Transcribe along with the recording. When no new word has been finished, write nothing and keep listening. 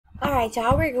Alright,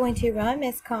 y'all, we're going to run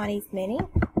Miss Connie's Mini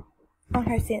on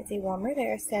her Scentsy warmer.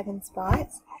 There are 7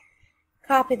 spots.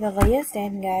 Copy the list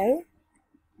and go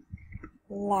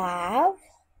live.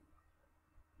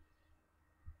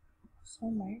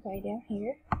 Somewhere way down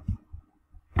here.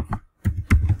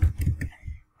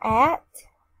 At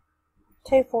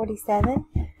 2:47.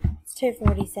 It's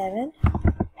 2:47.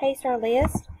 Paste our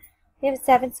list. We have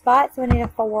 7 spots, so we need a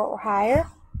 4 or higher.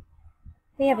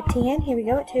 We have a 10. Here we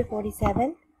go at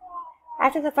 2:47.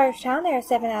 After the first time, there are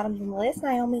 7 items on the list.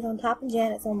 Naomi's on top and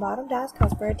Janet's on bottom. Dice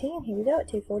calls for a 10. Here we go at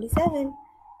 2:47.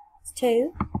 It's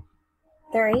 2,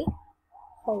 3,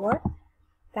 4,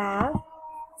 5,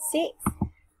 6,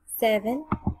 7,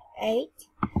 8,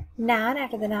 9.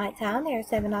 After the 9th time, there are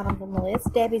 7 items on the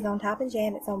list. Debbie's on top and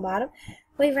Janet's on bottom.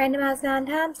 We've randomized 9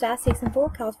 times. Dice 6 and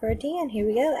 4 calls for a 10. Here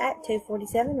we go at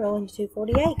 2:47. Rolling to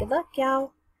 2:48. Good luck,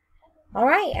 y'all.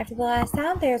 Alright, after the last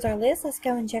time, there's our list. Let's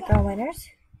go and check our winners.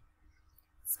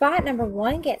 Spot number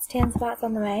 1 gets 10 spots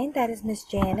on the main. That is Miss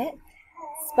Janet.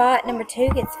 Spot number 2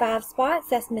 gets 5 spots.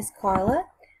 That's Miss Carla.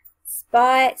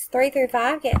 Spots 3 through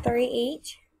 5 get 3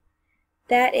 each.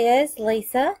 That is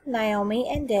Lisa, Naomi,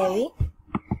 and Debbie.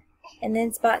 And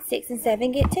then spots 6 and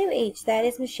 7 get 2 each. That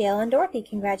is Michelle and Dorothy.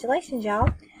 Congratulations, y'all.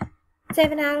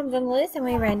 7 items on the list, and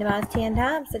we randomized 10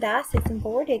 times. The dice 6 and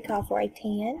 4 did call for a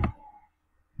 10.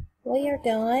 We are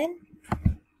done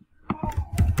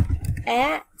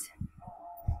at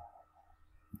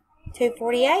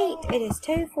 2:48. It is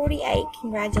 2:48.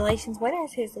 Congratulations,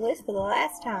 winners. Here's the list for the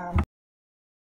last time.